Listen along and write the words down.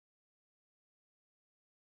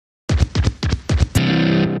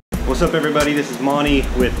What's up everybody, this is Monty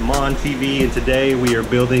with Mon TV, and today we are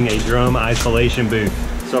building a drum isolation booth.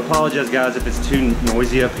 So I apologize guys if it's too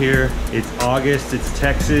noisy up here. It's August, it's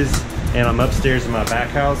Texas, and I'm upstairs in my back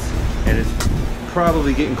house, and it's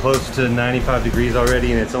probably getting close to 95 degrees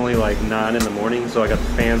already, and it's only like 9 in the morning, so I got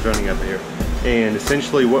the fans running up here. And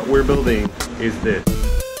essentially what we're building is this.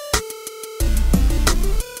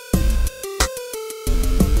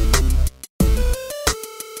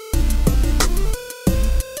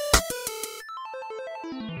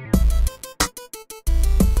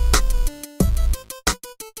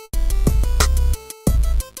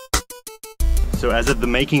 So as of the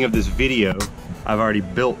making of this video, I've already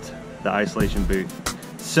built the isolation booth.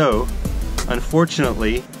 So,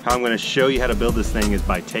 unfortunately, how I'm gonna show you how to build this thing is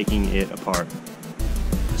by taking it apart.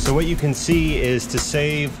 So what you can see is, to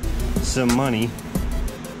save some money,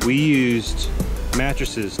 we used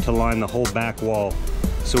mattresses to line the whole back wall.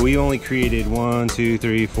 So we only created 1, 2,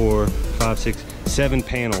 3, 4, 5, 6, 7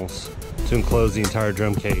 panels to enclose the entire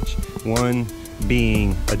drum cage. One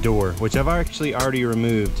being a door, which I've actually already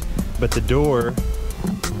removed. But the door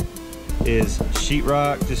is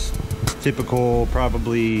sheetrock, just typical,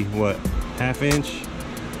 probably what, ½ inch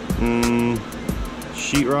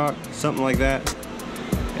sheetrock, something like that.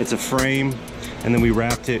 It's a frame, and then we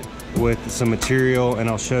wrapped it with some material, and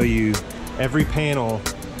I'll show you. Every panel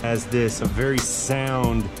has this, a very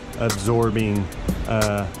sound absorbing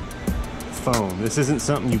foam. This isn't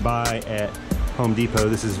something you buy at Home Depot.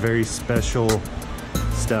 This is very special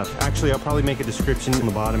stuff. Actually, I'll probably make a description on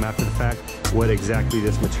the bottom after the fact what exactly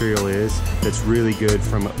this material is. That's really good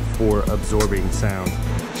for absorbing sound.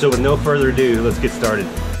 So with no further ado, let's get started.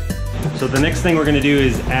 So the next thing we're going to do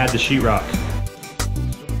is add the sheetrock.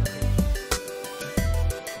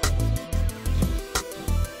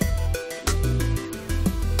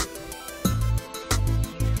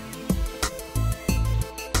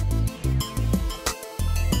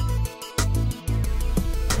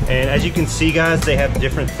 And as you can see guys, they have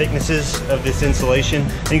different thicknesses of this insulation. I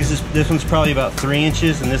think this one's probably about 3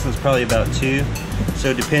 inches and this one's probably about 2.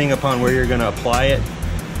 So depending upon where you're gonna apply it,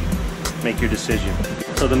 make your decision.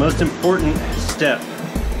 So the most important step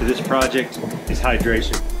to this project is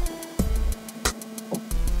hydration.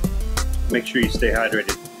 Make sure you stay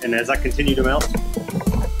hydrated. And as I continue to melt,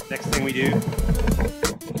 next thing we do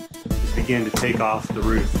is begin to take off the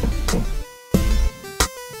roof.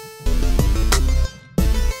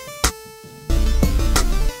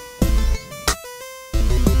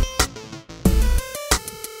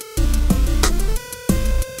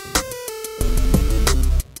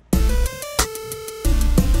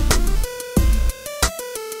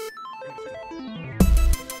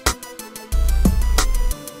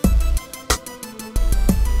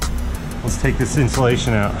 Let's take this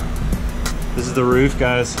insulation out. This is the roof,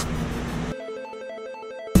 guys.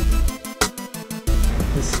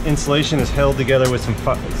 This insulation is held together with some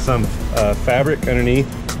fabric underneath.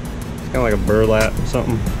 It's kind of like a burlap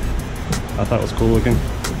something. I thought it was cool looking.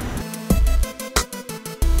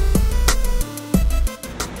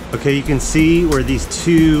 Okay, you can see where these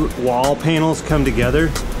two wall panels come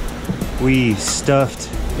together. We stuffed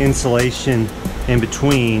insulation in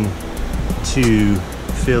between to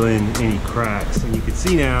fill in any cracks, and you can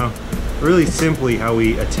see now really simply how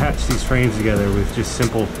we attach these frames together with just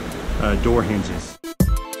simple door hinges.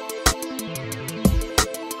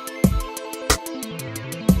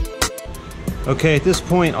 Okay, at this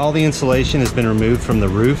point all the insulation has been removed from the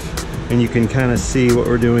roof, and you can kind of see what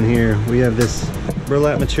we're doing here. We have this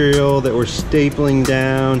burlap material that we're stapling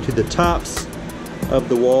down to the tops of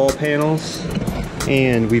the wall panels,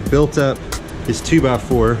 and we built up this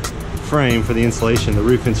 2x4 frame for the insulation, the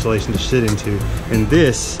roof insulation to sit into, and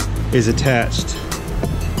this is attached,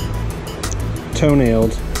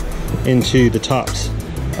 toe-nailed into the tops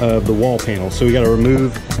of the wall panel. So we got to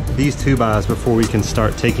remove these 2x before we can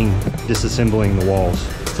start disassembling the walls.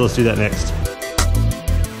 So let's do that next.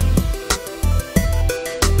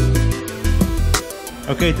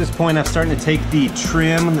 Okay, at this point I'm starting to take the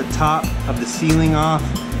trim on the top of the ceiling off,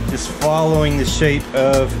 just following the shape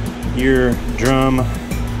of your drum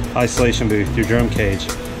isolation booth, your drum cage.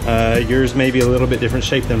 Yours may be a little bit different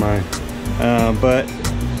shape than mine, but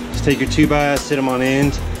just take your 2x, sit them on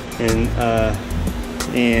end, and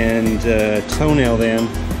toenail them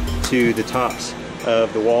to the tops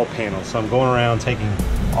of the wall panel. So I'm going around taking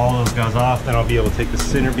all those guys off, then I'll be able to take the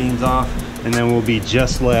center beams off, and then we'll be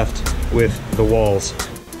just left with the walls.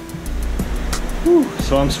 Whew.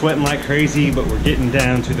 So I'm sweating like crazy, but we're getting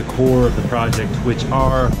down to the core of the project, which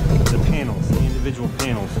are the panels, the individual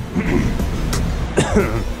panels.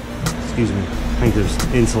 Excuse me. I think there's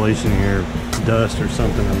insulation here, dust or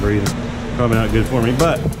something I'm breathing. Probably not good for me,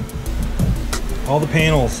 but all the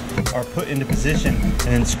panels are put into position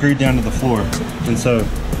and screwed down to the floor. And so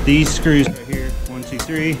these screws right here, 1, 2,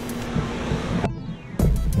 3.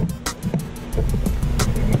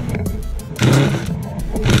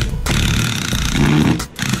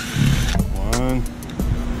 One,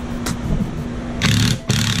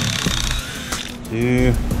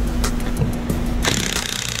 2,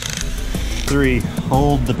 3.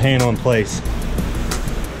 Hold the panel in place.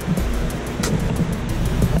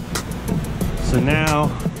 So now,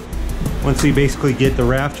 once we basically get the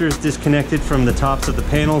rafters disconnected from the tops of the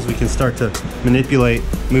panels, we can start to manipulate,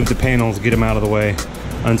 move the panels, get them out of the way,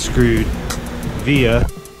 unscrewed via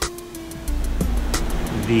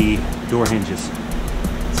the door hinges.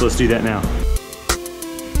 So let's do that now.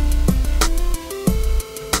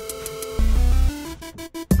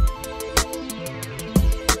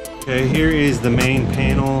 Okay, here is the main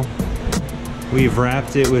panel. We've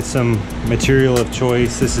wrapped it with some material of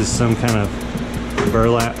choice. This is some kind of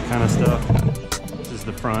burlap kind of stuff. This is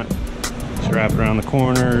the front. Just wrap it around the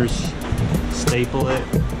corners, staple it.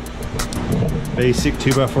 Basic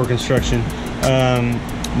 2x4 construction.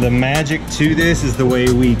 The magic to this is the way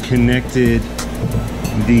we connected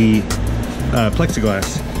the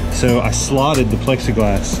plexiglass. So I slotted the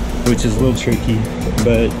plexiglass, which is a little tricky,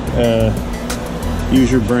 but use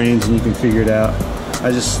your brains and you can figure it out.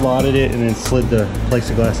 I just slotted it and then slid the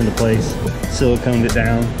plexiglass into place, siliconed it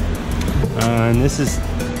down. And this is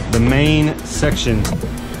the main section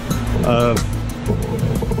of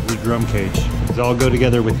the drum cage. These all go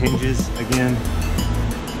together with hinges again,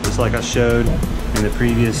 just like I showed in the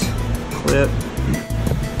previous clip.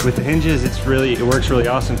 With the hinges, it works really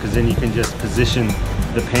awesome because then you can just position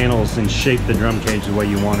the panels and shape the drum cage the way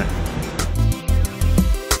you want it.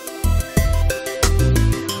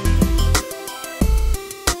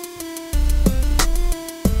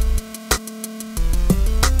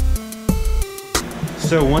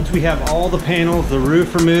 So once we have all the panels, the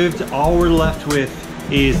roof removed, all we're left with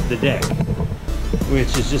is the deck,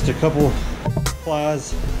 which is just a couple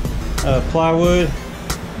plies of plywood,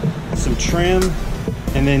 some trim,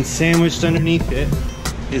 and then sandwiched underneath it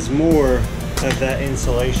is more of that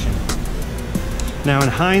insulation. Now in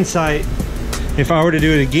hindsight, if I were to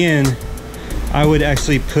do it again, I would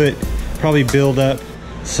actually probably build up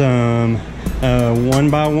some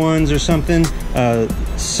 1x1s or something,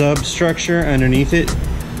 substructure underneath it.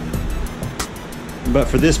 But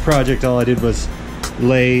for this project, all I did was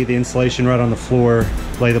lay the insulation right on the floor,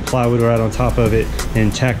 lay the plywood right on top of it,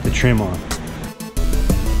 and tack the trim on.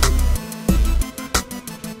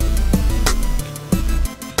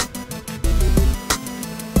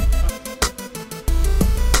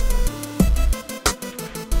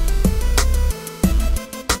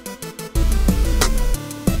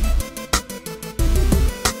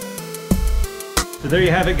 So there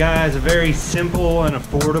you have it, guys, a very simple and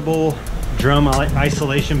affordable drum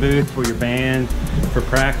isolation booth for your band, for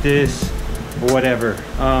practice, or whatever.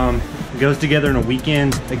 It goes together in a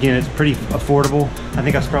weekend. Again, it's pretty affordable. I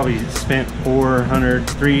think I've probably spent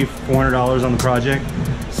 $400 on the project.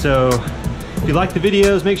 So if you like the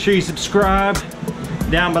videos, make sure you subscribe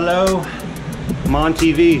down below. I'm on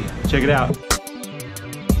TV, check it out.